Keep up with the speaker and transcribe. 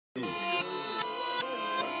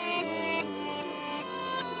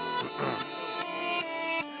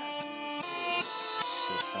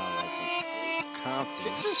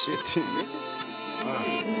shit to you.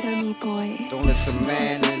 Dummy boy. Don't let the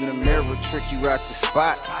man in the mirror trick you out your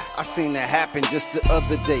spot. I seen that happen just the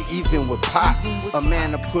other day, even with Pop. A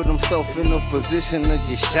man to put himself in a position to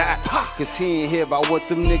get shot, cause he ain't hear about what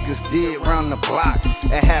them niggas did round the block.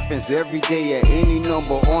 It happens every day at any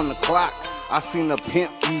number on the clock. I seen a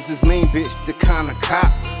pimp use his main bitch to kinda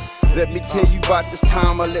cop. Let me tell you about this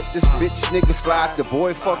time I let this bitch nigga slide. The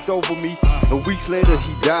boy fucked over me, and weeks later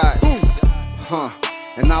he died.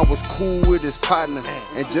 And I was cool with his partner,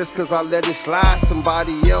 and just cause I let it slide,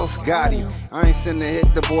 somebody else got him. I ain't seen a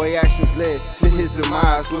hit, the boy actions led to his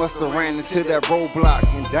demise. Musta ran into that roadblock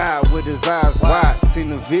and died with his eyes wide.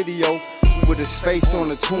 Seen a video with his face on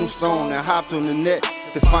the tombstone and hopped on the net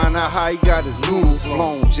to find out how he got his noodles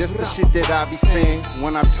blown. Just the shit that I be saying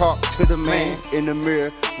when I talk to the man in the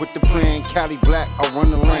mirror with the plan. Caliblack, I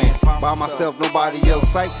run the land by myself, nobody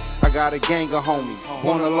else sight. I got a gang of homies,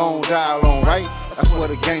 born alone, die alone, right? That's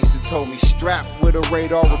what a gangster told me. Strapped with a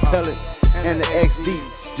radar repellent and an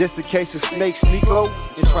XD, just in case a snake sneak low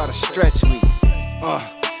and try to stretch me.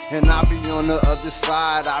 And I be on the other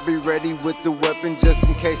side, I be ready with the weapon just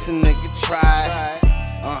in case a nigga try.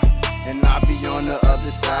 And I be on the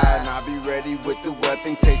other side, and I be ready with the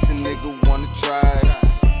weapon in case a nigga wanna try.